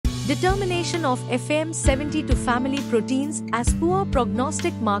Determination of FAM72 family proteins as poor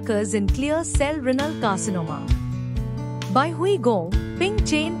prognostic markers in clear cell renal carcinoma. By Hui Gong, Ping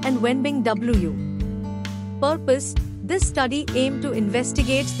Chen and Wenbing W. Purpose: this study aimed to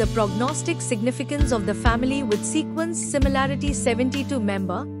investigate the prognostic significance of the family with sequence similarity 72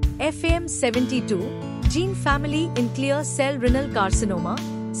 member, FAM72, gene family in clear cell renal carcinoma,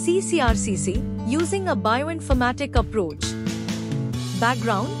 CCRCC, using a bioinformatic approach.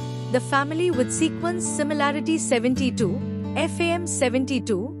 Background: the family with sequence similarity 72,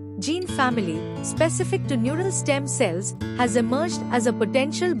 FAM72, gene family, specific to neural stem cells, has emerged as a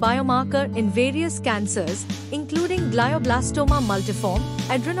potential biomarker in various cancers, including glioblastoma multiforme,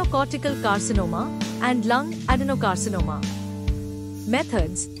 adrenocortical carcinoma, and lung adenocarcinoma.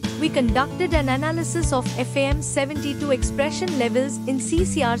 Methods: we conducted an analysis of FAM72 expression levels in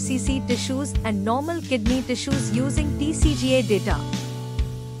CCRCC tissues and normal kidney tissues using TCGA data.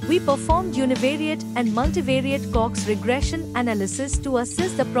 We performed univariate and multivariate Cox regression analysis to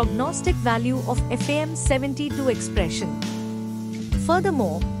assess the prognostic value of FAM72 expression.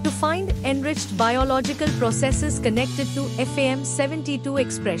 Furthermore, to find enriched biological processes connected to FAM72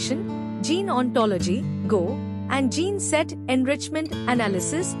 expression, gene ontology (GO) and gene set enrichment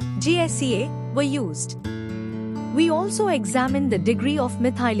analysis (GSEA) were used. We also examined the degree of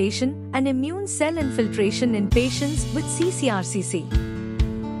methylation and immune cell infiltration in patients with CCRCC.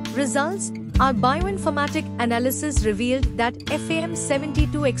 Results: our bioinformatic analysis revealed that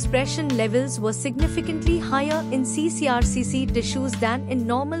FAM72 expression levels were significantly higher in CCRCC tissues than in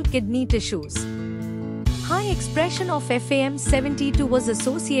normal kidney tissues. High expression of FAM72 was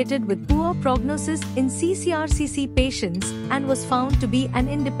associated with poor prognosis in CCRCC patients and was found to be an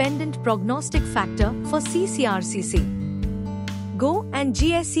independent prognostic factor for CCRCC. GO and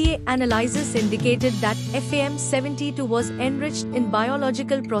GSEA analysis indicated that FAM72 was enriched in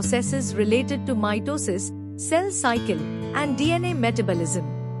biological processes related to mitosis, cell cycle, and DNA metabolism.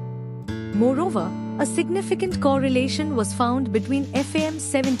 Moreover, a significant correlation was found between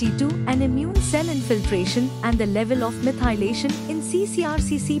FAM72 and immune cell infiltration and the level of methylation in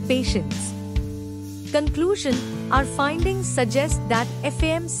CCRCC patients. Conclusion: our findings suggest that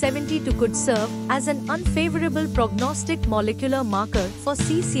FAM72 could serve as an unfavorable prognostic molecular marker for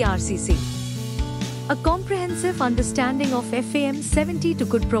CCRCC. A comprehensive understanding of FAM72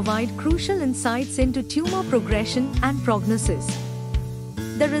 could provide crucial insights into tumor progression and prognosis.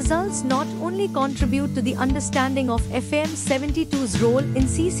 The results not only contribute to the understanding of FAM72's role in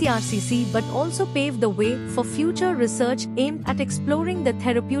CCRCC but also pave the way for future research aimed at exploring the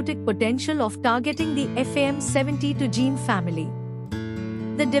therapeutic potential of targeting the FAM72 gene family.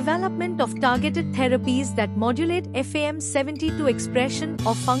 The development of targeted therapies that modulate FAM72 expression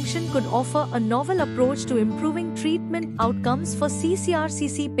or function could offer a novel approach to improving treatment outcomes for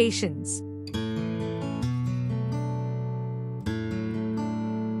CCRCC patients.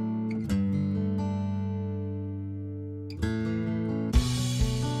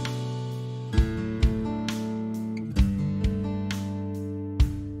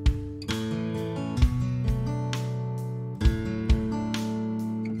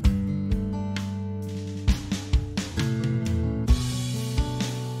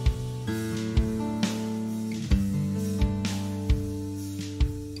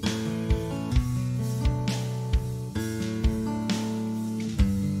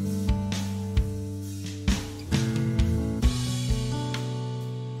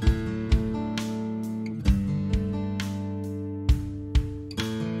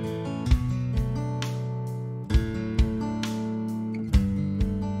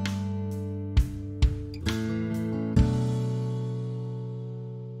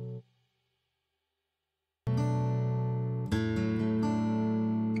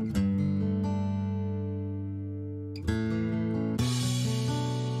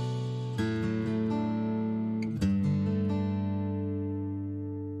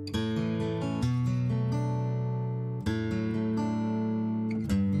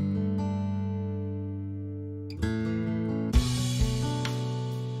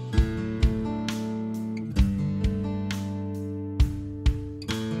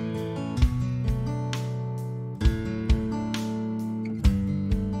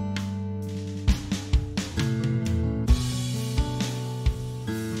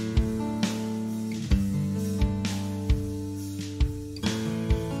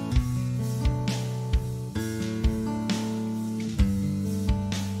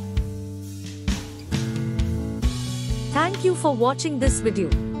 Thank you for watching this video.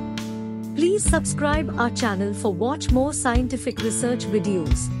 Please subscribe our channel for watch more scientific research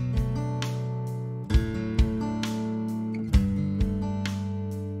videos.